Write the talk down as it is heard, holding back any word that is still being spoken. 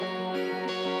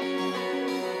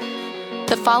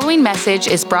The following message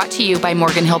is brought to you by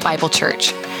Morgan Hill Bible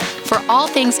Church. For all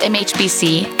things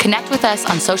MHBC, connect with us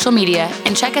on social media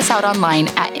and check us out online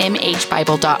at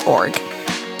mhbible.org.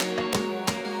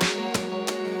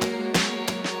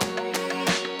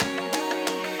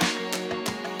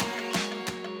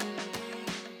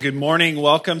 Good morning.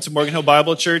 Welcome to Morgan Hill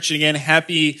Bible Church. Again,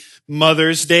 happy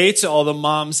Mother's Day to all the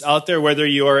moms out there, whether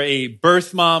you are a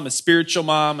birth mom, a spiritual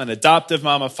mom, an adoptive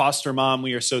mom, a foster mom.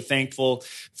 We are so thankful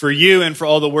for you and for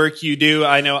all the work you do.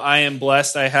 I know I am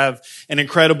blessed. I have an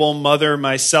incredible mother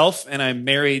myself, and I'm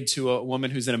married to a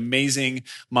woman who's an amazing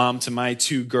mom to my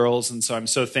two girls. And so I'm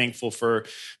so thankful for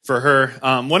her.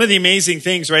 One of the amazing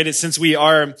things, right, is since we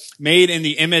are made in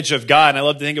the image of God, and I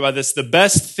love to think about this, the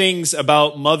best things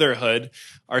about motherhood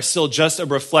are still just a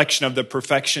reflection of the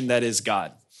perfection that is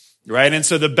God, right? And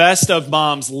so the best of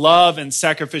mom's love and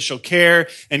sacrificial care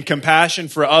and compassion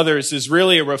for others is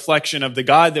really a reflection of the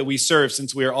God that we serve,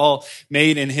 since we are all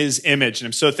made in his image. And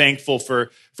I'm so thankful for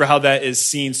how that is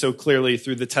seen so clearly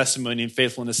through the testimony and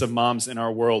faithfulness of moms in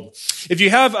our world. If you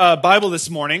have a Bible this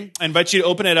morning, I invite you to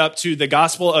open it up to the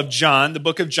Gospel of John, the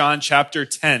book of John, chapter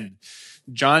 10.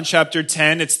 John chapter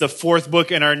 10, it's the fourth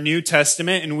book in our New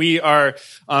Testament, and we are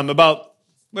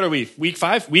what are we? Week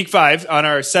five on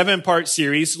our 7-part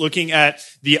series looking at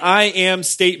the I am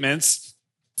statements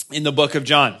in the book of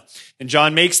John. And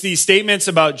John makes these statements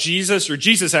about Jesus, or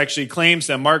Jesus actually claims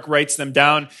them. Mark writes them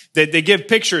down, that they give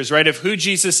pictures, right, of who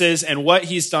Jesus is and what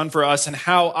he's done for us and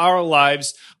how our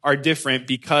lives are different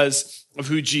because of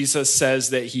who Jesus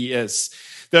says that he is.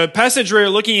 The passage we're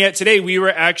looking at today, we were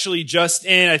actually just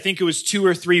in, I think it was 2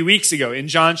 or 3 weeks ago, in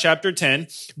John chapter 10.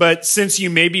 But since you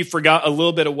maybe forgot a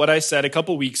little bit of what I said a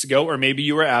couple weeks ago, or maybe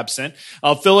you were absent,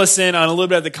 I'll fill us in on a little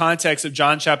bit of the context of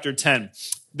John chapter 10.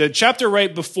 The chapter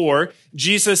right before,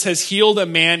 Jesus has healed a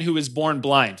man who was born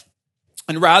blind.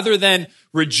 And rather than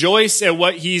rejoice at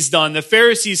what he's done, the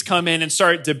Pharisees come in and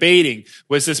start debating.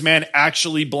 Was this man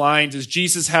actually blind? Does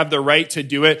Jesus have the right to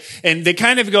do it? And they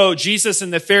kind of go, Jesus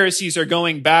and the Pharisees are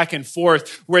going back and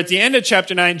forth, where at the end of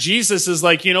chapter 9, Jesus is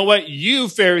like, you know what? You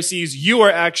Pharisees, you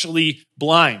are actually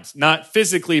blind. Not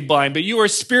physically blind, but you are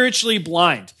spiritually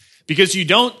blind. Because you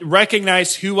don't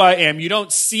recognize who I am. You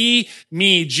don't see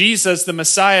me, Jesus, the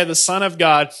Messiah, the Son of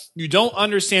God. You don't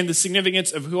understand the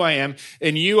significance of who I am,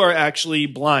 and you are actually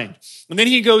blind. And then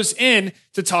he goes in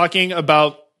to talking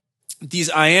about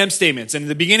these I am statements. And in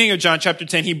the beginning of John chapter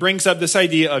 10, he brings up this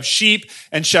idea of sheep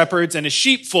and shepherds and a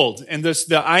sheepfold. And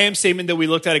the I am statement that we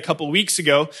looked at a couple weeks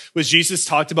ago was Jesus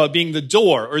talked about being the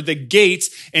door or the gate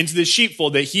into the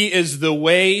sheepfold, that he is the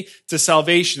way to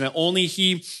salvation, that only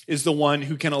he is the one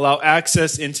who can allow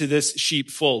access into this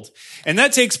sheepfold. And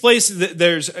that takes place,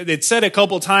 it's said a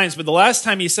couple times, but the last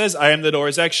time he says I am the door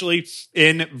is actually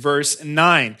in verse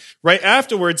 9. Right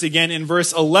afterwards, again, in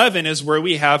verse 11 is where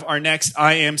we have our next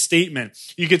I am statement.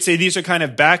 You could say these are kind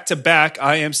of back-to-back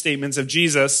I am statements of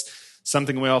Jesus,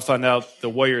 something we all found out the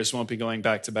Warriors won't be going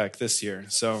back-to-back this year.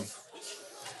 So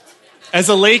as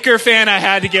a Laker fan, I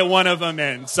had to get one of them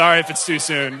in. Sorry if it's too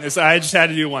soon. I just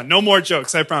had to do one. No more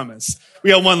jokes, I promise.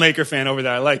 We got one Laker fan over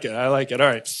there. I like it. All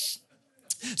right.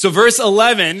 So verse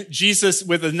 11, Jesus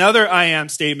with another I am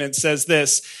statement says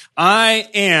this: I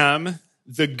am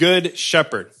the good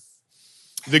shepherd.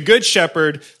 The good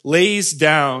shepherd lays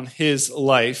down his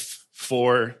life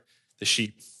for the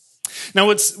sheep. Now,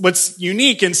 what's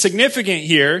unique and significant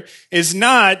here is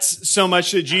not so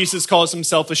much that Jesus calls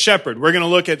himself a shepherd. We're going to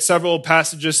look at several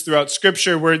passages throughout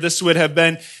Scripture where this would have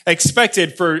been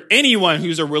expected for anyone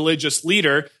who's a religious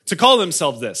leader to call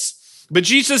themselves this. But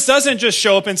Jesus doesn't just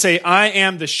show up and say, I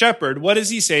am the shepherd. What does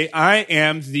he say? I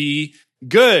am the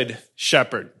good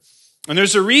shepherd. And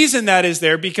there's a reason that is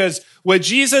there, because what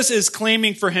Jesus is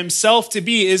claiming for himself to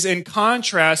be is in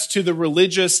contrast to the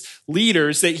religious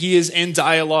leaders that he is in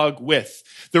dialogue with.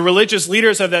 The religious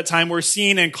leaders of that time were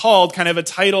seen and called, kind of a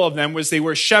title of them was they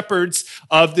were shepherds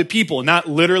of the people, not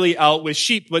literally out with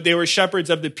sheep, but they were shepherds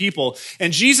of the people.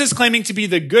 And Jesus claiming to be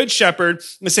the good shepherd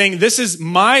is saying, this is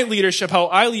my leadership, how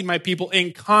I lead my people,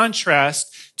 in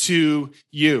contrast to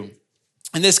you.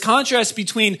 And this contrast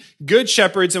between good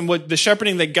shepherds and what the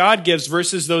shepherding that God gives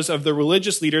versus those of the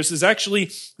religious leaders is actually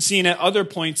seen at other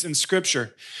points in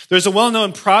Scripture. There's a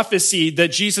well-known prophecy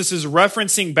that Jesus is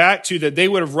referencing back to that they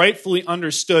would have rightfully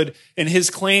understood in his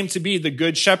claim to be the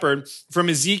good shepherd from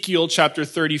Ezekiel chapter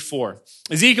 34.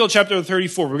 Ezekiel chapter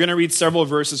 34, we're going to read several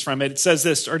verses from it. It says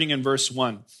this, starting in verse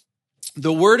 1.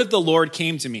 The word of the Lord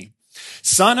came to me.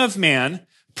 Son of man,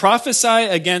 prophesy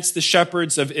against the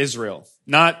shepherds of Israel,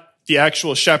 not the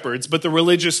actual shepherds, but the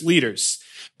religious leaders.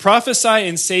 Prophesy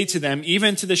and say to them,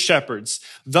 even to the shepherds,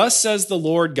 thus says the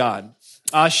Lord God,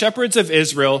 Shepherds of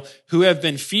Israel who have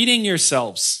been feeding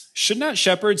yourselves, should not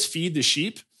shepherds feed the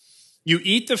sheep? You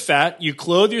eat the fat, you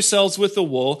clothe yourselves with the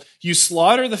wool, you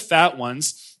slaughter the fat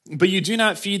ones, but you do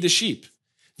not feed the sheep.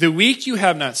 The weak you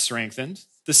have not strengthened,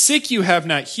 the sick you have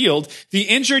not healed, the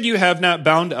injured you have not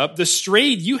bound up, the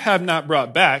strayed you have not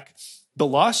brought back, the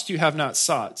lost you have not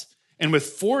sought, and with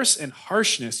force and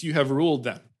harshness you have ruled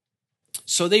them.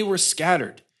 So they were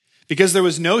scattered, because there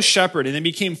was no shepherd, and they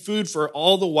became food for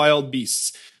all the wild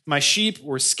beasts. My sheep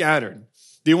were scattered.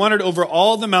 They wandered over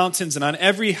all the mountains and on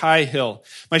every high hill.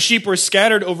 My sheep were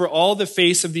scattered over all the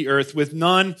face of the earth, with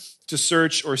none to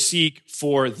search or seek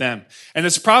for them. And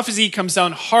this prophecy comes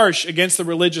down harsh against the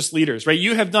religious leaders, right?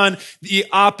 You have done the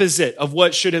opposite of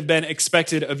what should have been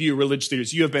expected of you, religious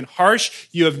leaders. You have been harsh.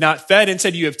 You have not fed.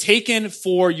 Instead, you have taken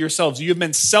for yourselves. You have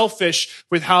been selfish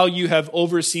with how you have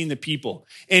overseen the people.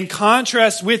 In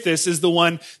contrast with this is the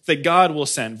one that God will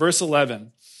send. Verse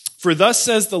 11, for thus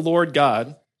says the Lord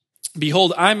God,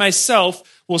 behold, I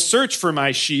myself will search for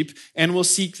my sheep and will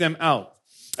seek them out.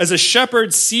 As a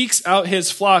shepherd seeks out his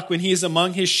flock when he is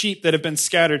among his sheep that have been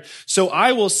scattered, so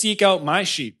I will seek out my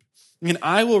sheep, and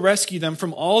I will rescue them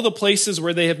from all the places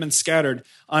where they have been scattered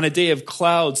on a day of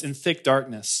clouds and thick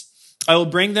darkness. I will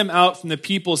bring them out from the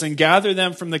peoples and gather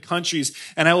them from the countries,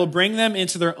 and I will bring them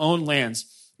into their own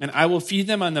lands. And I will feed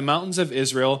them on the mountains of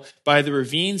Israel, by the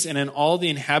ravines, and in all the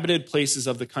inhabited places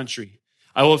of the country.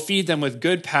 I will feed them with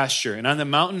good pasture, and on the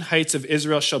mountain heights of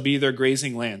Israel shall be their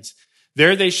grazing lands.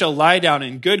 There they shall lie down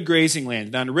in good grazing land,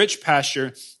 and on rich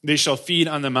pasture they shall feed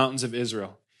on the mountains of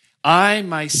Israel. I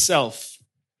myself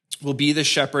will be the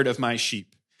shepherd of my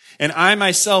sheep, and I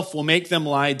myself will make them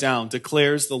lie down,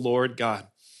 declares the Lord God.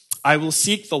 I will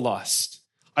seek the lost.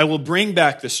 I will bring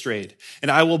back the strayed,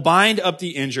 and I will bind up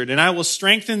the injured, and I will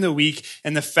strengthen the weak,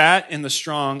 and the fat and the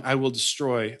strong I will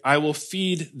destroy. I will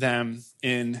feed them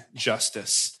in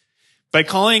justice. By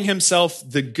calling himself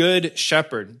the good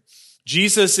shepherd,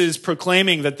 Jesus is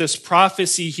proclaiming that this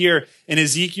prophecy here in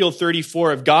Ezekiel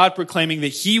 34 of God proclaiming that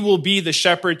he will be the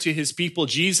shepherd to his people,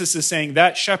 Jesus is saying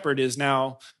that shepherd is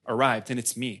now arrived, and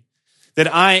it's me.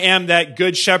 That I am that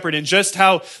good shepherd. And just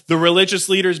how the religious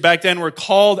leaders back then were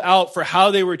called out for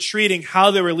how they were treating,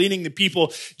 how they were leading the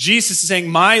people, Jesus is saying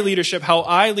my leadership, how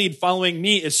I lead following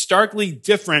me, is starkly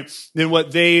different than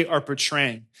what they are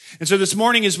portraying. And so this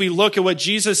morning, as we look at what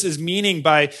Jesus is meaning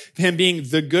by him being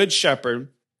the good shepherd,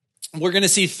 we're going to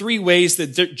see three ways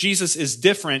that Jesus is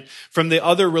different from the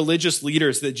other religious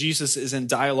leaders that Jesus is in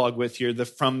dialogue with here,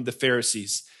 from the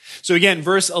Pharisees. So again,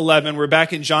 verse 11, we're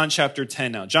back in John chapter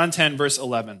 10 now. John 10, verse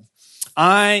 11.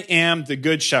 I am the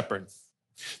good shepherd.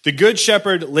 The good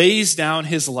shepherd lays down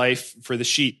his life for the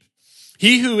sheep.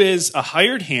 He who is a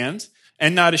hired hand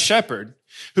and not a shepherd,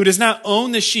 who does not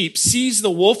own the sheep, sees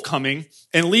the wolf coming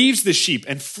and leaves the sheep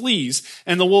and flees,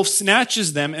 and the wolf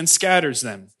snatches them and scatters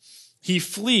them. He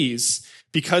flees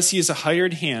because he is a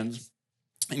hired hand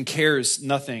and cares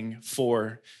nothing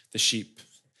for the sheep.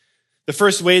 The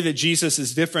first way that Jesus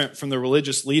is different from the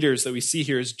religious leaders that we see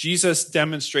here is Jesus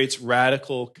demonstrates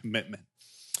radical commitment.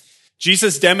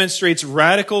 Jesus demonstrates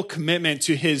radical commitment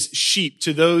to his sheep,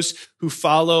 to those who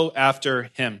follow after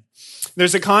him.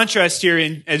 There's a contrast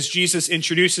here as Jesus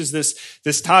introduces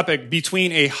this topic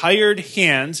between a hired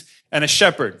hand and a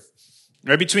shepherd.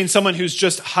 Right, between someone who's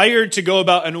just hired to go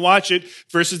about and watch it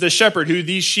versus the shepherd, who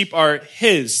these sheep are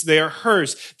his, they are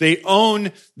hers, they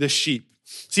own the sheep.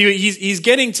 See, he's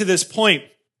getting to this point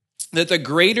that the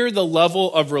greater the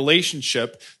level of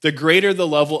relationship, the greater the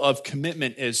level of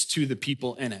commitment is to the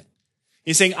people in it.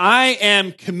 He's saying, I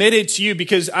am committed to you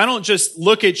because I don't just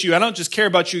look at you, I don't just care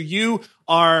about you, you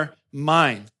are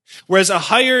mine. Whereas a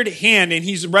hired hand, and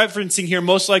he's referencing here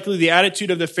most likely the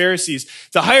attitude of the Pharisees,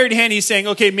 the hired hand, he's saying,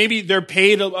 okay, maybe they're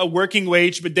paid a working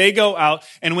wage, but they go out,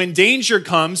 and when danger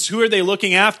comes, who are they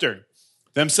looking after?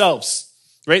 Themselves,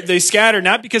 right? They scatter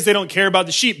not because they don't care about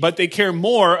the sheep, but they care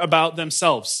more about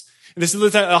themselves. And this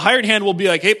is a hired hand will be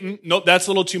like, hey, nope, that's a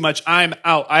little too much. I'm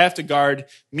out. I have to guard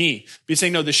me. But he's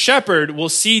saying, no, the shepherd will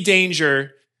see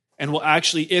danger and will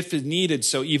actually, if needed,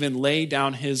 so even lay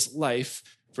down his life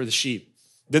for the sheep.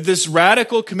 That this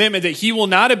radical commitment that he will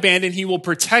not abandon, he will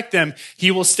protect them,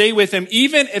 he will stay with them,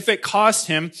 even if it costs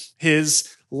him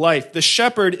his life. The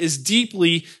shepherd is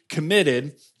deeply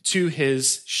committed to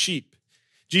his sheep.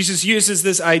 Jesus uses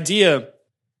this idea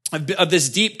of this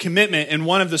deep commitment in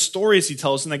one of the stories he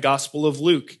tells in the Gospel of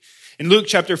Luke. In Luke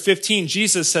chapter 15,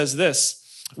 Jesus says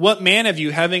this, what man of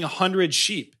you having 100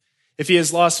 sheep, if he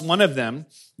has lost one of them,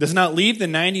 does not leave the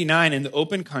 99 in the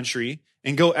open country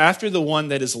and go after the one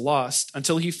that is lost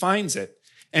until he finds it?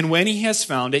 And when he has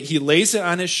found it, he lays it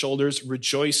on his shoulders,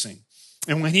 rejoicing.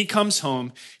 And when he comes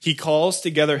home, he calls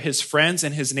together his friends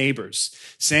and his neighbors,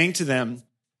 saying to them,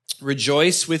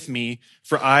 "Rejoice with me,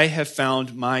 for I have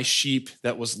found my sheep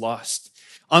that was lost."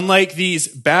 Unlike these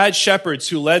bad shepherds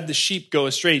who let the sheep go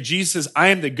astray, Jesus says, "I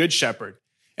am the good shepherd,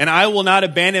 and I will not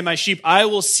abandon my sheep. I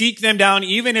will seek them down,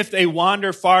 even if they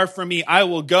wander far from me. I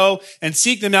will go and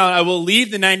seek them out. I will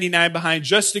leave the 99 behind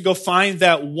just to go find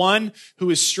that one who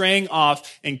is straying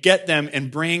off and get them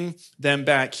and bring them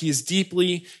back." He is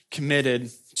deeply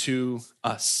committed to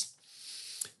us.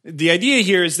 The idea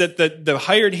here is that the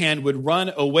hired hand would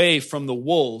run away from the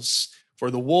wolves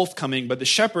for the wolf coming, but the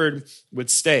shepherd would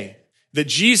stay. That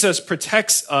Jesus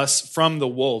protects us from the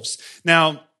wolves.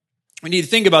 Now, we need to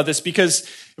think about this because,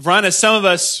 Verona, some of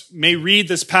us may read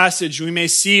this passage. We may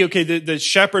see, okay, the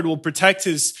shepherd will protect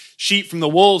his sheep from the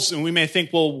wolves, and we may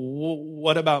think, well,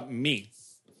 what about me?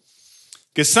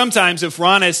 Because sometimes, if we're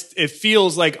honest, it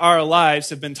feels like our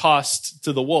lives have been tossed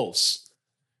to the wolves.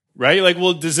 Right? Like,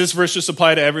 well, does this verse just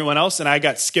apply to everyone else and I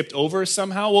got skipped over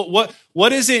somehow? What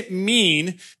does it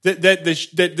mean that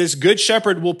this good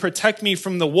shepherd will protect me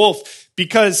from the wolf?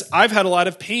 Because I've had a lot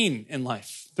of pain in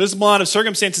life. There's a lot of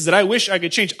circumstances that I wish I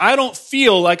could change. I don't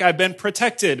feel like I've been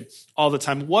protected all the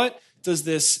time. What does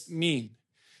this mean?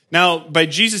 Now, by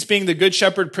Jesus being the good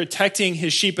shepherd protecting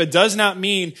his sheep, it does not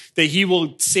mean that he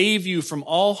will save you from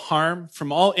all harm,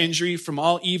 from all injury, from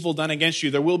all evil done against you.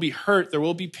 There will be hurt, there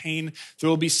will be pain, there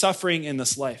will be suffering in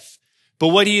this life. But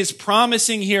what he is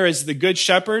promising here as the good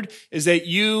shepherd is that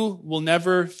you will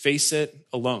never face it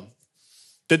alone.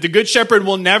 That the good shepherd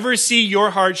will never see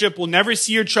your hardship, will never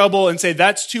see your trouble and say,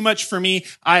 "That's too much for me,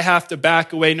 I have to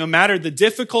back away." No matter the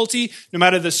difficulty, no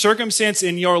matter the circumstance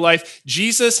in your life,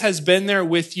 Jesus has been there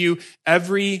with you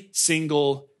every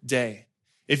single day.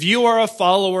 If you are a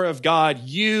follower of God,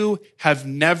 you have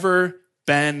never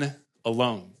been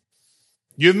alone.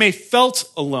 You may have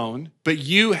felt alone, but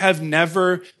you have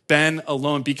never been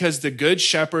alone because the good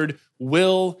shepherd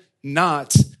will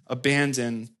not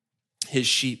abandon his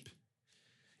sheep.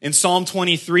 In Psalm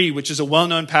 23, which is a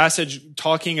well-known passage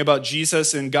talking about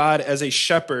Jesus and God as a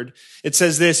shepherd, it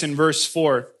says this in verse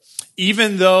 4,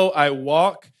 "Even though I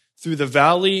walk through the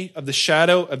valley of the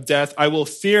shadow of death, I will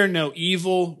fear no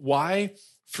evil." Why?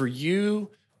 "For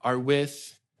you are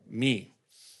with me.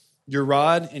 Your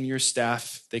rod and your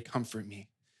staff, they comfort me."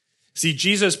 See,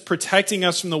 Jesus protecting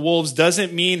us from the wolves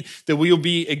doesn't mean that we will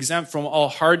be exempt from all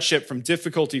hardship, from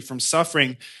difficulty, from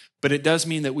suffering, but it does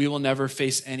mean that we will never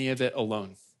face any of it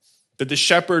alone. That the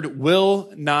shepherd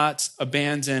will not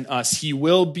abandon us. He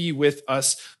will be with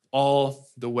us all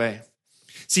the way.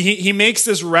 See, he makes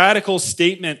this radical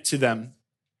statement to them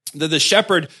that the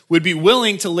shepherd would be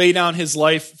willing to lay down his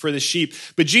life for the sheep.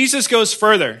 But Jesus goes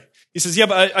further. He says, yeah,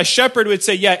 but a shepherd would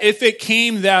say, yeah, if it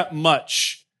came that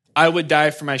much, I would die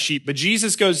for my sheep. But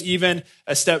Jesus goes even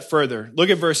a step further.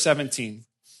 Look at verse 17.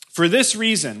 "For this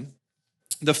reason,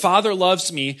 the Father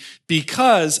loves me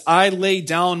because I lay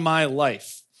down my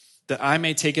life, that I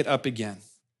may take it up again.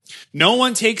 No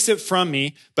one takes it from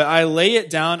me, but I lay it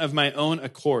down of my own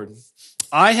accord.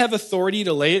 I have authority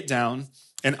to lay it down,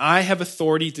 and I have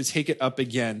authority to take it up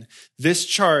again. This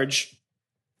charge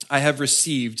I have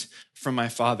received from my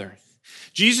Father."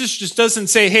 Jesus just doesn't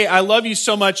say, "Hey, I love you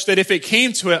so much that if it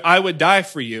came to it, I would die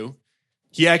for you."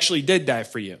 He actually did die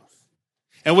for you.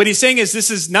 And what he's saying is this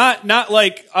is not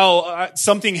like,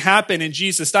 something happened and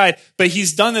Jesus died, but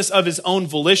he's done this of his own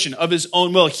volition, of his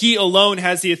own will. He alone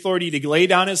has the authority to lay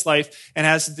down his life and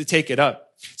has to take it up.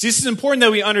 See, this is important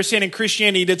that we understand in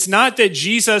Christianity. It's not that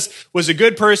Jesus was a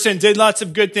good person, did lots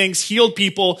of good things, healed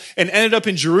people, and ended up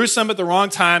in Jerusalem at the wrong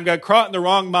time, got caught in the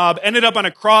wrong mob, ended up on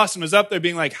a cross and was up there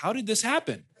being like, how did this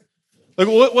happen? Like,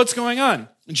 what's going on?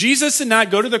 Jesus did not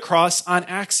go to the cross on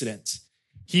accident.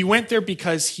 He went there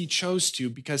because he chose to,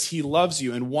 because he loves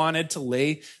you and wanted to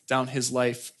lay down his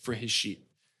life for his sheep.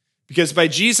 Because by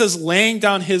Jesus laying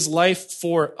down his life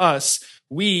for us,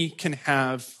 we can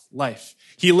have life.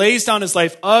 He lays down his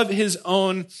life of his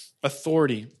own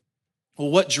authority.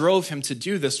 Well, what drove him to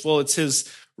do this? Well, it's his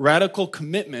radical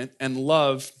commitment and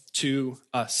love to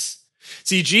us.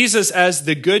 See, Jesus as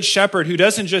the good shepherd who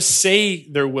doesn't just say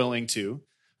they're willing to,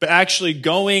 but actually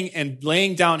going and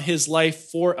laying down his life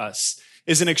for us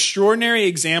is an extraordinary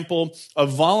example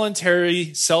of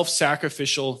voluntary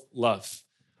self-sacrificial love.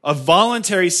 A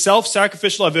voluntary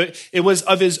self-sacrificial love. It was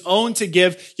of his own to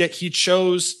give, yet he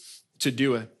chose to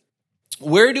do it.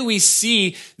 Where do we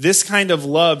see this kind of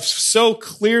love so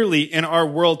clearly in our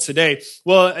world today?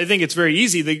 Well, I think it's very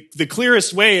easy. The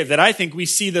clearest way that I think we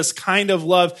see this kind of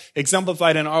love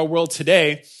exemplified in our world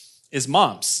today is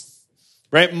moms.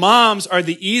 right? Moms are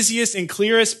the easiest and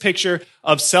clearest picture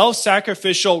of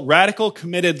self-sacrificial, radical,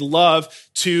 committed love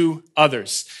to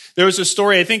others. There was a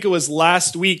story, I think it was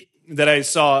last week, that I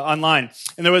saw online.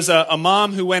 And there was a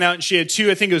mom who went out and she had two,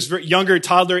 I think it was younger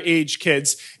toddler age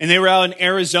kids. And they were out in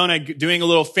Arizona doing a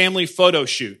little family photo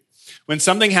shoot. When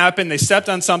something happened, they stepped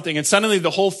on something and suddenly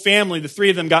the whole family, the three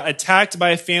of them, got attacked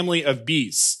by a family of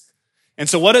bees. And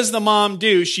so what does the mom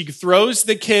do? She throws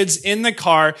the kids in the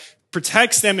car,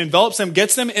 protects them, envelops them,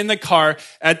 gets them in the car.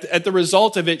 At the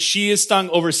result of it, she is stung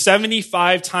over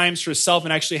 75 times herself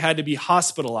and actually had to be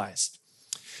hospitalized.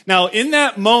 Now, in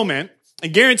that moment, I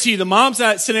guarantee you the mom's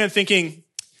not sitting there thinking,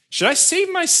 should I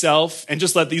save myself and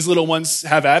just let these little ones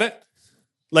have at it?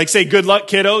 Like say, good luck,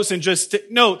 kiddos, and just,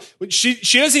 no, she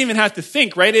doesn't even have to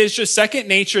think, right? It is just second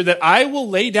nature that I will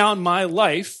lay down my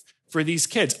life for these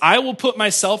kids. I will put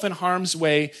myself in harm's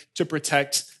way to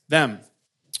protect them.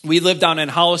 We lived down in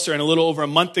Hollister, and a little over a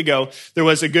month ago, there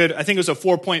was I think it was a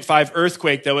 4.5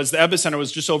 earthquake the epicenter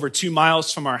was just over 2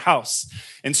 miles from our house.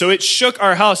 And so it shook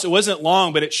our house. It wasn't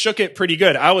long, but it shook it pretty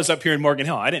good. I was up here in Morgan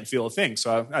Hill. I didn't feel a thing.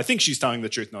 So I think she's telling the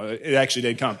truth. No, it actually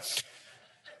did come.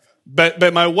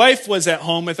 But my wife was at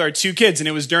home with our two kids, and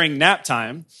it was during nap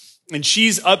time. And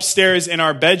she's upstairs in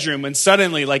our bedroom when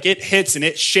suddenly it hits and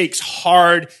it shakes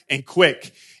hard and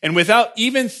quick. And without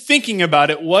even thinking about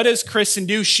it, what does Kristen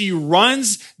do? She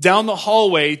runs down the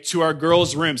hallway to our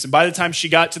girls' rooms. And by the time she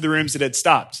got to the rooms, it had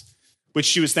stopped, which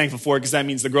she was thankful for because that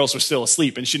means the girls were still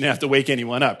asleep and she didn't have to wake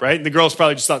anyone up, right? And the girls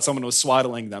probably just thought someone was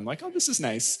swaddling them. Like, oh, this is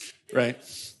nice, right?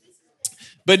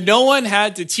 But no one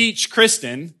had to teach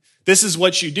Kristen, this is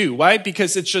what you do. Why?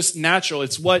 Because it's just natural.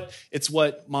 It's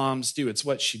what moms do. It's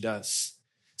what she does.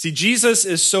 See, Jesus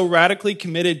is so radically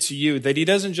committed to you that he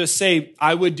doesn't just say,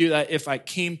 I would do that if I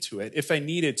came to it, if I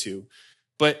needed to,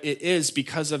 but it is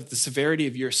because of the severity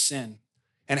of your sin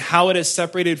and how it has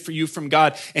separated for you from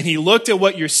God. And he looked at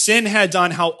what your sin had done,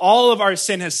 how all of our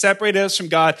sin has separated us from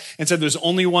God and said, there's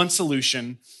only one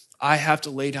solution. I have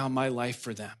to lay down my life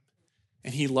for them.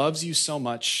 And he loves you so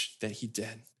much that he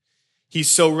did. He's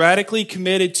so radically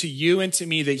committed to you and to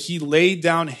me that he laid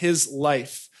down his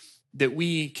life that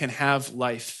we can have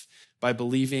life by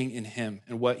believing in him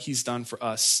and what he's done for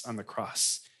us on the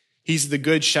cross. He's the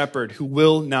good shepherd who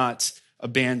will not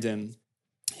abandon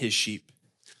his sheep.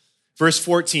 Verse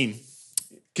 14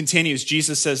 continues.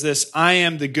 Jesus says this, I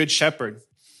am the good shepherd.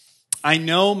 I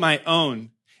know my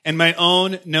own, and my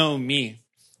own know me,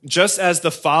 just as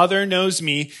the Father knows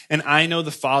me, and I know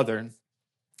the Father,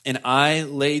 and I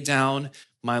lay down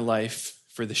my life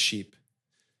for the sheep.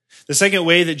 The second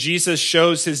way that Jesus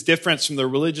shows his difference from the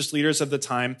religious leaders of the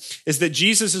time is that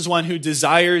Jesus is one who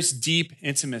desires deep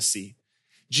intimacy.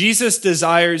 Jesus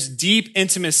desires deep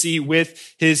intimacy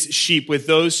with his sheep, with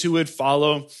those who would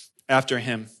follow after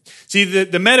him. See,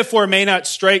 the metaphor may not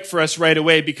strike for us right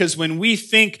away because when we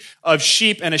think of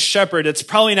sheep and a shepherd, it's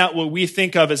probably not what we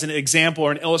think of as an example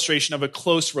or an illustration of a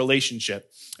close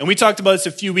relationship. And we talked about this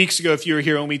a few weeks ago if you were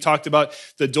here when we talked about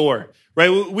the door, right?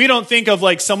 We don't think of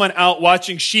someone out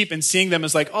watching sheep and seeing them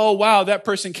as oh, wow, that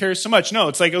person cares so much. No,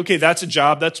 it's okay, that's a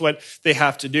job. That's what they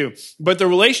have to do. But the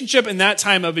relationship in that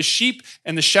time of a sheep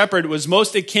and the shepherd was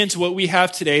most akin to what we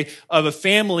have today of a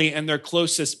family and their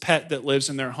closest pet that lives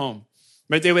in their home.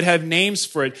 Right? They would have names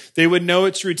for it. They would know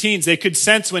its routines. They could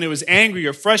sense when it was angry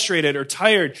or frustrated or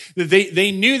tired.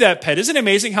 They knew that pet. Isn't it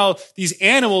amazing how these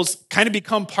animals kind of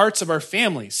become parts of our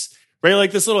families? Right?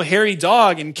 Like this little hairy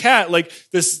dog and cat, like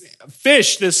this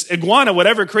fish, this iguana,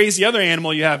 whatever crazy other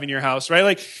animal you have in your house,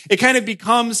 right? It kind of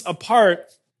becomes a part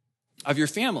of your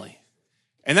family.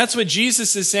 And that's what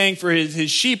Jesus is saying for his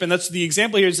sheep. And that's the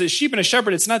example here is a sheep and a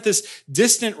shepherd. It's not this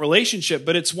distant relationship,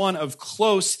 but it's one of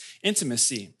close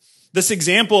intimacy. This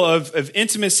example of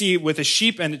intimacy with a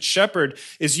sheep and its shepherd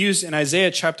is used in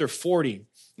Isaiah chapter 40.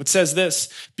 It says this,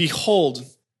 behold,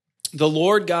 the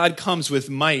Lord God comes with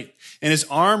might, and his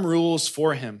arm rules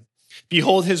for him.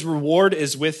 Behold, his reward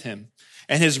is with him,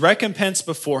 and his recompense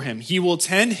before him. He will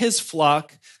tend his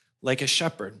flock like a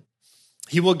shepherd.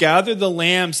 He will gather the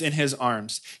lambs in his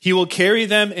arms. He will carry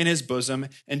them in his bosom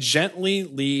and gently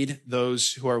lead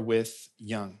those who are with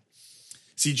young.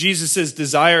 See, Jesus'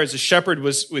 desire as a shepherd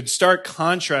was with stark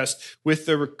contrast with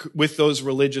those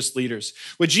religious leaders.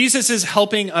 What Jesus is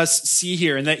helping us see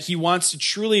here, and that he wants to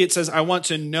truly, it says, I want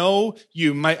to know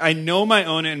you. I know my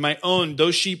own, and my own,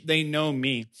 those sheep, they know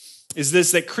me. Is this,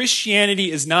 that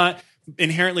Christianity is not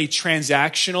inherently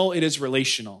transactional, it is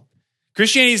relational.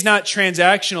 Christianity is not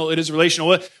transactional, it is relational.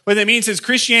 What that means is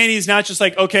Christianity is not just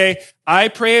okay, I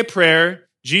pray a prayer,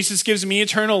 Jesus gives me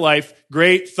eternal life.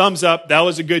 Great, thumbs up. That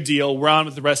was a good deal. We're on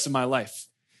with the rest of my life.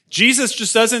 Jesus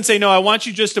just doesn't say, no, I want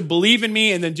you just to believe in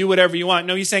me and then do whatever you want.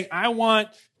 No, he's saying, I want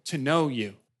to know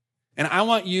you. And I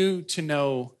want you to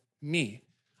know me.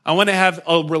 I want to have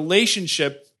a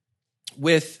relationship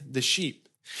with the sheep.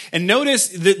 And notice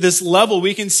this level,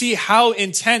 we can see how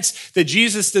intense that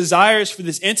Jesus desires for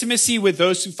this intimacy with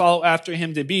those who follow after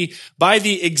him to be by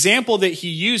the example that he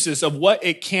uses of what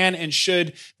it can and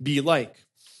should be like.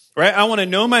 Right? I want to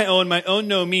know my own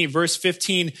know me. Verse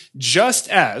 15, just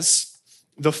as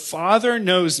the Father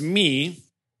knows me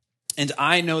and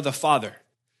I know the Father.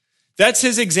 That's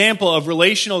his example of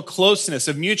relational closeness,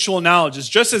 of mutual knowledge. It's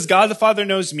just as God the Father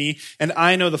knows me and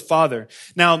I know the Father.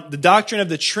 Now, the doctrine of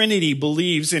the Trinity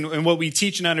believes, and what we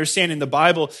teach and understand in the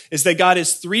Bible, is that God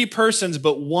is three persons,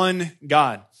 but one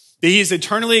God. That he has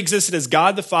eternally existed as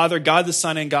God the Father, God the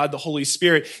Son, and God the Holy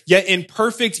Spirit, yet in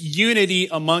perfect unity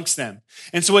amongst them.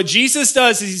 And so what Jesus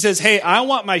does is he says, hey, I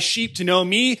want my sheep to know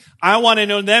me. I want to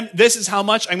know them. This is how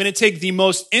much I'm going to take the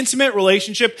most intimate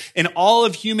relationship in all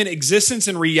of human existence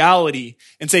and reality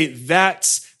and say,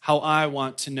 that's how I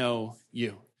want to know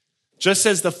you. Just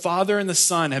as the Father and the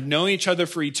Son have known each other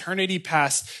for eternity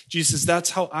past, Jesus, that's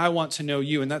how I want to know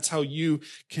you, and that's how you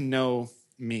can know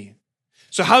me.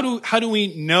 So how do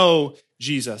we know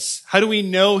Jesus? How do we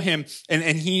know him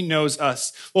and he knows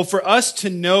us? Well, for us to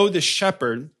know the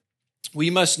shepherd, we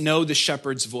must know the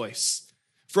shepherd's voice.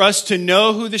 For us to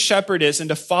know who the shepherd is and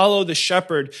to follow the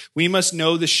shepherd, we must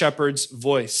know the shepherd's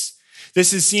voice.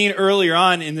 This is seen earlier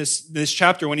on in this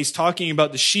chapter when he's talking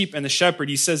about the sheep and the shepherd.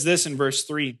 He says this in verse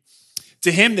 3.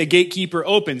 To him, the gatekeeper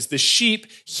opens. The sheep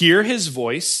hear his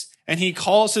voice, and he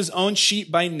calls his own sheep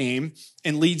by name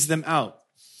and leads them out.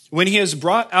 When he has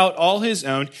brought out all his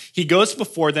own, he goes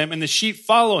before them, and the sheep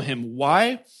follow him.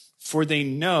 Why? For they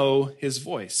know his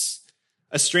voice.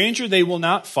 A stranger they will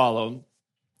not follow,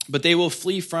 but they will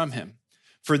flee from him,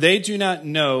 for they do not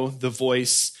know the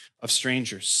voice of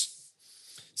strangers.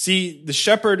 See, the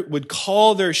shepherd would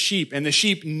call their sheep, and the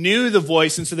sheep knew the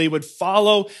voice, and so they would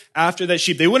follow after that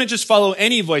sheep. They wouldn't just follow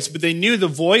any voice, but they knew the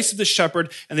voice of the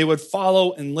shepherd, and they would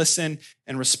follow and listen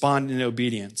and respond in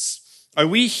obedience. Are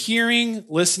we hearing,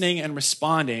 listening, and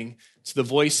responding to the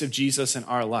voice of Jesus in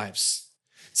our lives?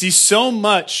 See, so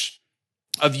much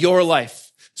of your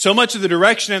life, so much of the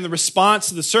direction and the response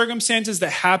to the circumstances that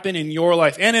happen in your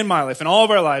life and in my life and all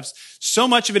of our lives, so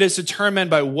much of it is determined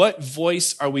by what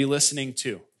voice are we listening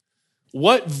to?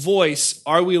 What voice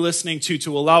are we listening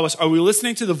to allow us? Are we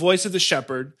listening to the voice of the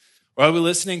shepherd, or are we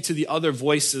listening to the other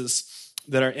voices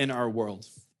that are in our world?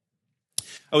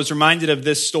 I was reminded of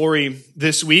this story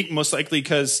this week, most likely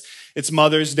because it's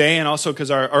Mother's Day and also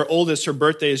because our oldest, her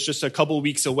birthday is just a couple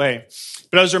weeks away.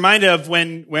 But I was reminded of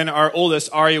when our oldest,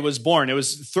 Arya, was born. It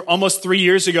was almost 3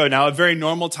 years ago now, a very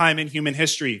normal time in human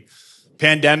history.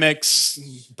 Pandemics,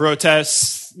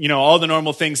 protests, all the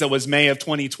normal things that was May of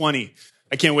 2020.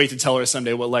 I can't wait to tell her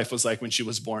someday what life was like when she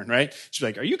was born, right? She'd be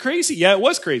like, are you crazy? Yeah, it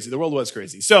was crazy. The world was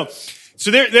crazy. So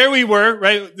there we were,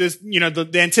 right? This, the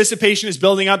anticipation is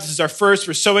building up. This is our first.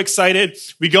 We're so excited.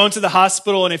 We go into the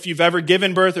hospital, and if you've ever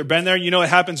given birth or been there, you know it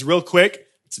happens real quick.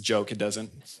 It's a joke. It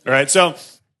doesn't. All right.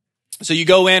 So you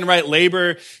go in, right?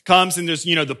 Labor comes, and there's,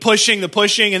 the pushing,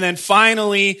 and then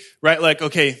finally, right? Like,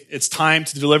 okay, it's time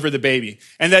to deliver the baby.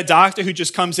 And that doctor who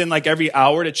just comes in like every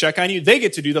hour to check on you, they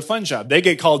get to do the fun job. They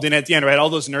get called in at the end, right?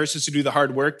 All those nurses who do the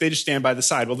hard work, they just stand by the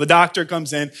side. Well, the doctor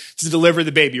comes in to deliver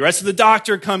the baby, right? So the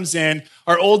doctor comes in.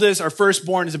 Our oldest, our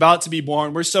firstborn, is about to be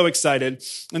born. We're so excited.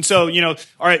 And so, all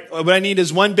right, what I need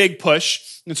is one big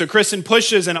push. And so Kristen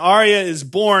pushes, and Arya is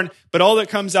born, but all that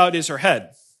comes out is her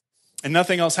head. And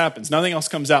nothing else happens. Nothing else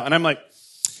comes out. And I'm like,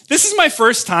 this is my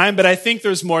first time, but I think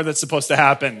there's more that's supposed to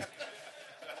happen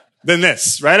than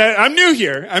this, right? I'm new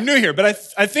here, but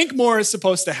I think more is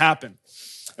supposed to happen.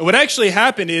 And what actually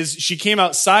happened is she came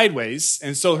out sideways,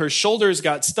 and so her shoulders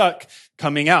got stuck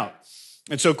coming out.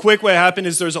 And so quick, what happened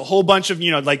is there's a whole bunch of,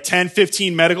 like 10,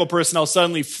 15 medical personnel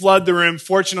suddenly flood the room.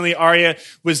 Fortunately, Arya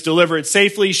was delivered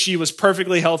safely. She was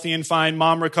perfectly healthy and fine.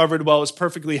 Mom recovered well, was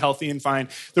perfectly healthy and fine.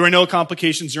 There were no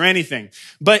complications or anything.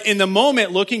 But in the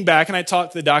moment, looking back, and I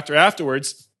talked to the doctor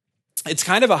afterwards, it's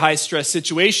kind of a high stress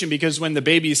situation because when the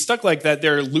baby is stuck like that,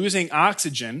 they're losing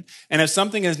oxygen. And if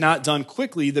something is not done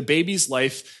quickly, the baby's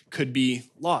life could be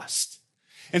lost.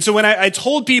 And so when I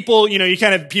told people,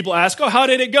 people ask, oh, how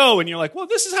did it go? And you're like, well,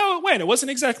 this is how it went. It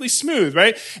wasn't exactly smooth,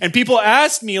 right? And people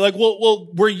asked me like, well,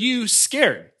 were you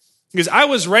scared? Because I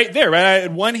was right there, right? I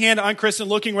had one hand on Kristen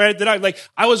looking right at the dog. Like,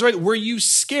 I was right. Were you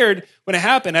scared when it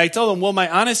happened? I tell them, well, my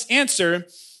honest answer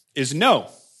is no,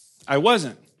 I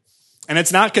wasn't. And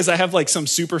it's not because I have like some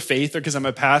super faith or because I'm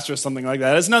a pastor or something like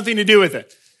that. It has nothing to do with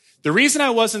it. The reason I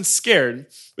wasn't scared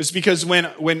was because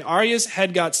when Arya's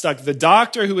head got stuck, the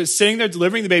doctor who was sitting there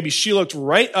delivering the baby, she looked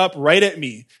right up, right at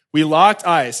me. We locked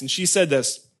eyes, and she said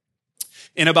this: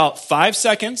 in about 5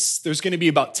 seconds, there's going to be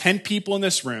about 10 people in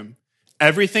this room.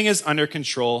 Everything is under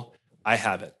control. I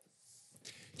have it.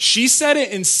 She said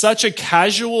it in such a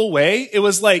casual way. It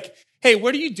was like, hey,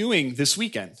 what are you doing this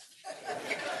weekend?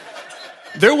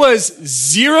 There was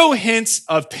zero hints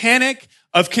of panic,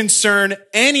 of concern,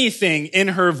 anything in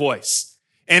her voice.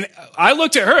 And I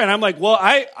looked at her and I'm like, well,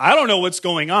 I don't know what's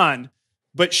going on,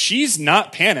 but she's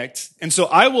not panicked. And so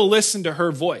I will listen to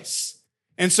her voice.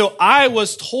 And so I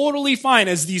was totally fine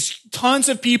as these tons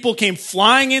of people came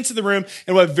flying into the room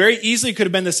and what very easily could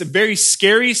have been this a very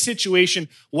scary situation.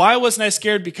 Why wasn't I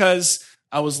scared? Because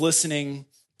I was listening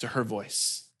to her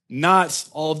voice, not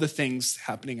all of the things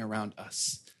happening around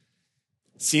us.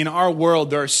 See, in our world,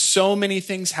 there are so many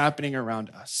things happening around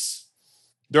us.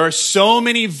 There are so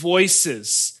many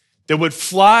voices that would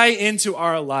fly into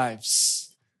our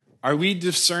lives. Are we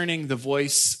discerning the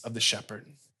voice of the shepherd?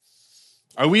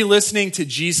 Are we listening to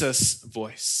Jesus'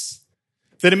 voice?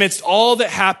 That amidst all that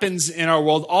happens in our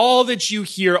world, all that you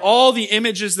hear, all the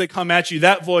images that come at you,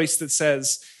 that voice that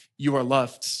says, you are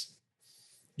loved.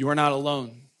 You are not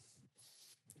alone.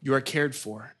 You are cared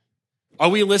for. Are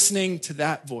we listening to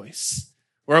that voice?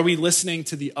 Or are we listening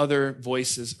to the other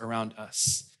voices around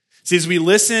us? See, as we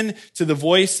listen to the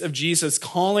voice of Jesus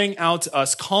calling out to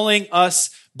us, calling us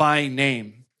by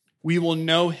name, we will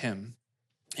know him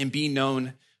and be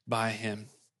known by him.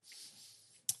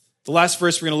 The last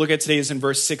verse we're going to look at today is in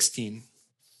verse 16.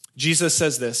 Jesus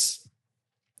says this,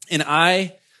 and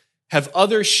I have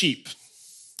other sheep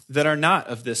that are not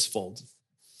of this fold,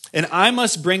 and I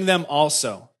must bring them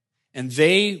also, and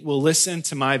they will listen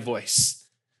to my voice.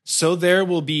 So there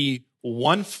will be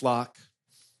one flock,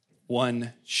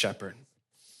 one shepherd.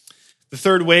 The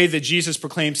third way that Jesus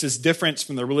proclaims his difference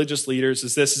from the religious leaders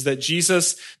is that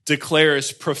Jesus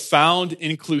declares profound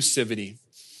inclusivity.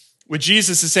 What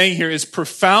Jesus is saying here is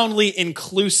profoundly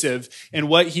inclusive in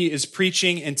what he is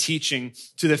preaching and teaching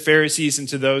to the Pharisees and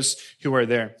to those who are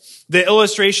there. The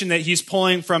illustration that he's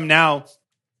pulling from now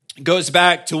goes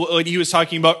back to what he was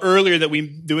talking about earlier that we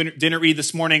didn't read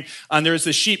this morning. There's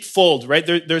a sheepfold, right?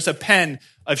 There's a pen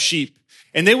of sheep.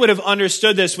 And they would have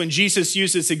understood this when Jesus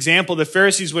used this example. The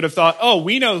Pharisees would have thought, oh,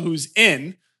 we know who's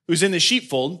in the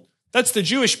sheepfold. That's the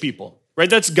Jewish people, right?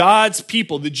 That's God's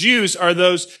people. The Jews are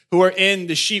those who are in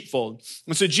the sheepfold.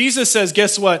 And so Jesus says,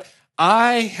 guess what?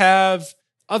 I have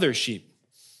other sheep.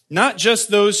 Not just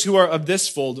those who are of this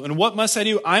fold. And what must I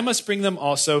do? I must bring them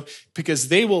also because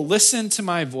they will listen to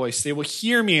my voice. They will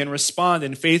hear me and respond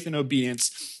in faith and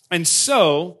obedience. And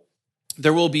so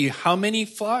there will be how many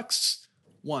flocks?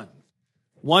 One.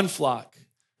 One flock,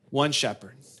 one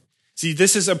shepherd. See,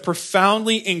 this is a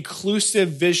profoundly inclusive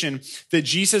vision that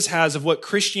Jesus has of what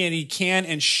Christianity can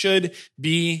and should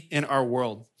be in our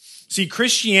world. See,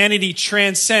 Christianity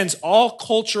transcends all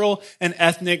cultural and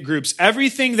ethnic groups.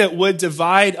 Everything that would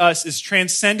divide us is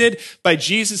transcended by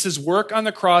Jesus' work on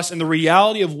the cross and the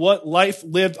reality of what life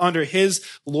lived under his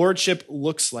lordship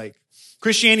looks like.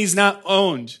 Christianity is not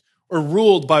owned or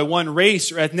ruled by one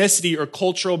race or ethnicity or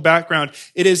cultural background.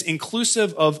 It is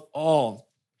inclusive of all,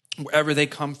 wherever they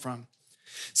come from.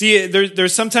 See,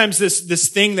 there's sometimes this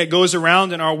thing that goes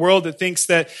around in our world that thinks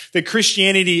that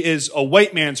Christianity is a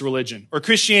white man's religion or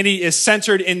Christianity is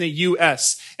centered in the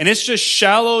U.S. And it's just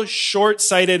shallow,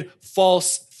 short-sighted,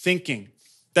 false thinking.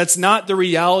 That's not the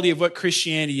reality of what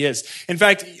Christianity is. In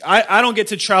fact, I don't get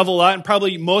to travel a lot, and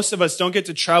probably most of us don't get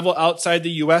to travel outside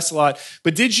the U.S. a lot.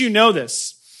 But did you know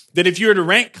this? That if you were to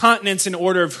rank continents in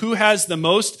order of who has the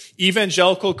most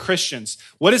evangelical Christians,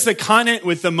 what is the continent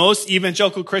with the most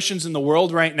evangelical Christians in the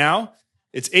world right now?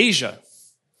 It's Asia.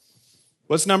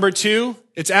 What's number 2?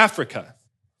 It's Africa.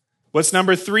 What's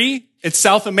number 3? It's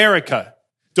South America.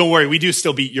 Don't worry, we do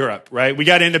still beat Europe, right? We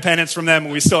got independence from them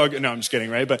and we still are, no, I'm just kidding,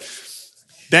 right? But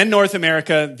then North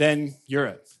America, then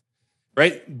Europe,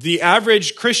 right? The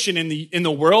average Christian in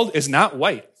the world is not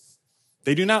white.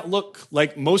 They do not look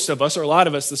like most of us or a lot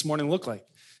of us this morning look like,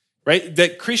 right?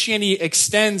 That Christianity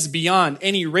extends beyond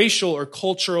any racial or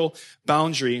cultural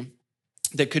boundary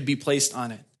that could be placed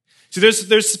on it. So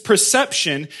there's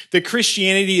perception that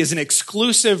Christianity is an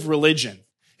exclusive religion.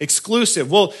 Exclusive.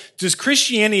 Well, does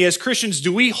Christianity, as Christians,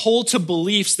 do we hold to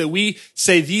beliefs that we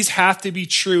say these have to be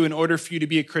true in order for you to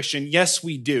be a Christian? Yes,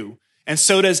 we do. And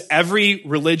so does every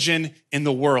religion in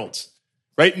the world.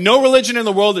 Right? No religion in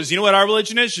the world is, you know what our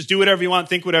religion is? Just do whatever you want,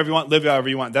 think whatever you want, live however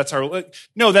you want. That's our religion.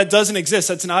 No, that doesn't exist.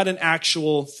 That's not an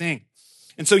actual thing.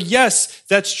 And so, yes,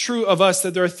 that's true of us,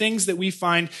 that there are things that we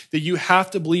find that you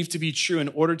have to believe to be true in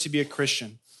order to be a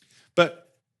Christian. But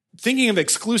thinking of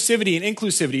exclusivity and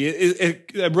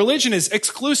inclusivity, religion is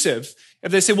exclusive.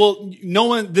 If they say, well,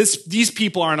 these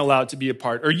people aren't allowed to be a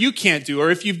part, or you can't do, or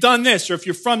if you've done this, or if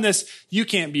you're from this, you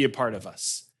can't be a part of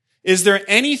us. Is there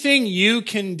anything you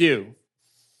can do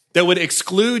that would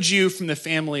exclude you from the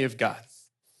family of God?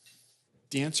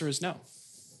 The answer is no.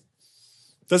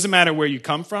 Doesn't matter where you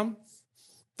come from.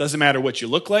 Doesn't matter what you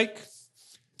look like.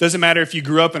 Doesn't matter if you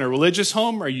grew up in a religious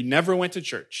home or you never went to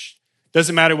church.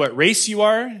 Doesn't matter what race you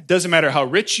are. Doesn't matter how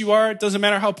rich you are. Doesn't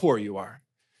matter how poor you are.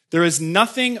 There is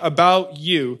nothing about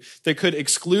you that could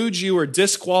exclude you or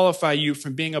disqualify you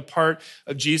from being a part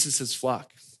of Jesus'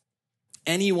 flock.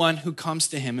 Anyone who comes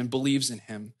to him and believes in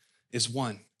him is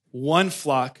one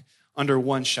flock under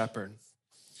one shepherd.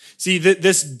 See,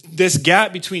 this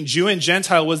gap between Jew and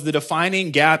Gentile was the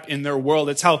defining gap in their world.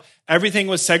 It's how everything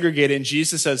was segregated. And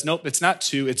Jesus says, nope, it's not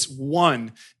two, it's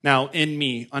one now in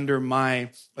me, under my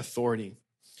authority.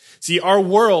 See, our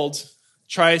world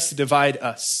tries to divide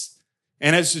us.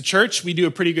 And as a church, we do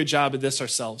a pretty good job of this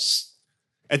ourselves,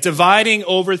 at dividing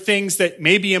over things that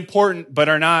may be important but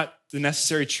are not the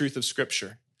necessary truth of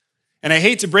Scripture. And I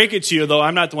hate to break it to you, though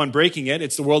I'm not the one breaking it.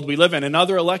 It's the world we live in.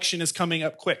 Another election is coming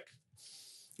up quick.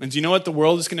 And do you know what the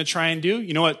world is going to try and do?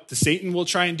 You know what the Satan will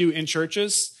try and do in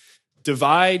churches?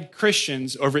 Divide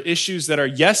Christians over issues that are,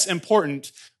 yes,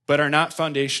 important, but are not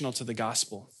foundational to the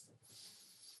gospel.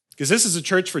 Because this is a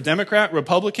church for Democrat,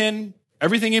 Republican,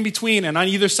 everything in between and on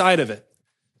either side of it.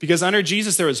 Because under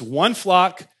Jesus, there is one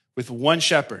flock with one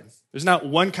shepherd. There's not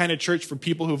one kind of church for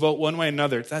people who vote one way or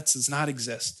another. That does not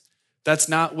exist. That's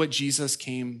not what Jesus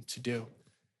came to do.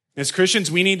 As Christians,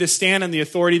 we need to stand on the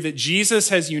authority that Jesus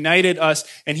has united us,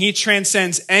 and he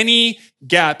transcends any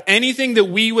gap, anything that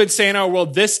we would say in our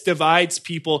world, this divides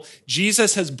people.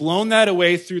 Jesus has blown that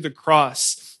away through the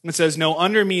cross. It says, no,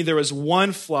 under me there is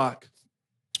one flock,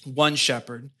 one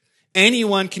shepherd.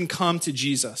 Anyone can come to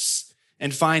Jesus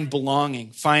and find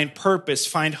belonging, find purpose,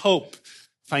 find hope,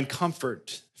 find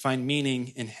comfort, find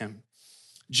meaning in him.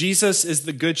 Jesus is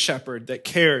the good shepherd that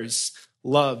cares,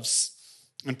 loves,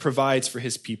 and provides for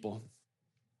his people.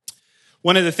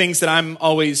 One of the things that I'm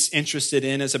always interested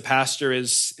in as a pastor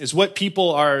is what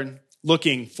people are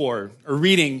looking for or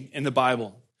reading in the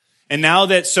Bible. And now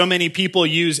that so many people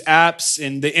use apps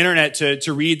and the internet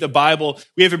to read the Bible,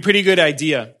 we have a pretty good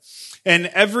idea. And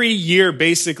every year,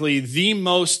 basically, the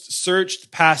most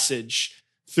searched passage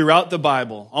throughout the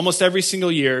Bible, almost every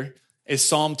single year, is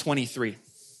Psalm 23.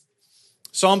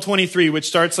 Psalm 23, which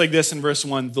starts like this in verse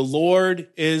 1, the Lord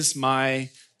is my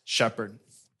shepherd.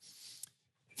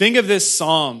 Think of this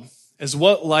psalm as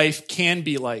what life can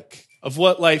be like, of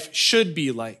what life should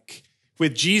be like,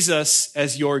 with Jesus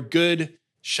as your good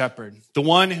shepherd, the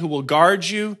one who will guard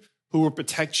you, who will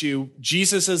protect you.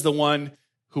 Jesus is the one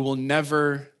who will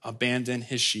never abandon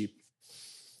his sheep.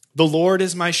 The Lord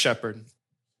is my shepherd.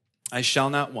 I shall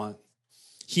not want.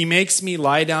 He makes me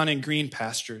lie down in green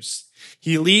pastures.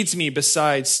 He leads me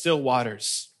beside still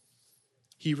waters.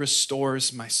 He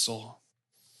restores my soul.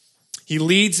 He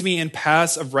leads me in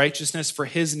paths of righteousness for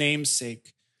his name's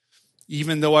sake.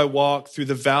 Even though I walk through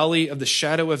the valley of the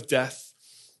shadow of death,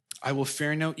 I will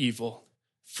fear no evil,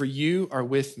 for you are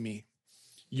with me.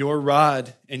 Your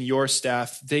rod and your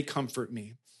staff, they comfort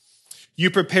me. You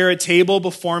prepare a table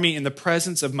before me in the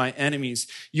presence of my enemies.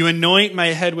 You anoint my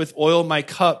head with oil, my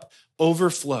cup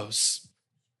overflows.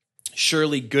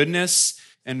 Surely goodness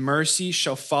and mercy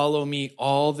shall follow me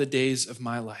all the days of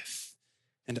my life,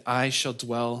 and I shall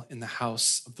dwell in the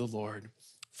house of the Lord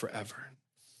forever.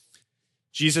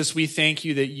 Jesus, we thank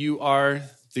you that you are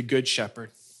the good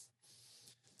shepherd,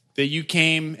 that you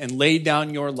came and laid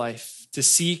down your life to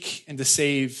seek and to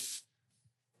save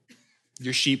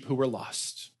your sheep who were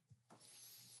lost.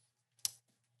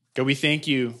 God, we thank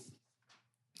you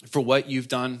for what you've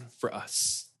done for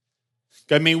us.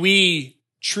 God, may we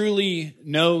truly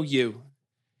know you.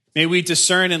 May we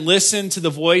discern and listen to the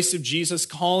voice of Jesus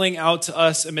calling out to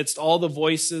us amidst all the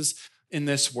voices in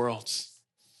this world.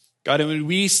 God, and may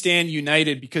we stand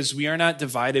united because we are not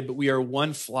divided, but we are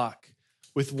one flock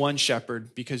with one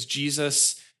shepherd because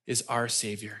Jesus is our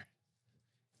Savior.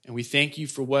 And we thank you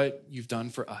for what you've done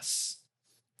for us.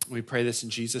 We pray this in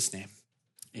Jesus' name.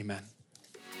 Amen.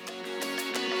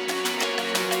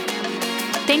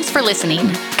 Thanks for listening.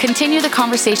 Continue the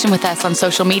conversation with us on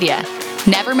social media.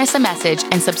 Never miss a message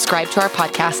and subscribe to our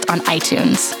podcast on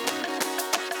iTunes.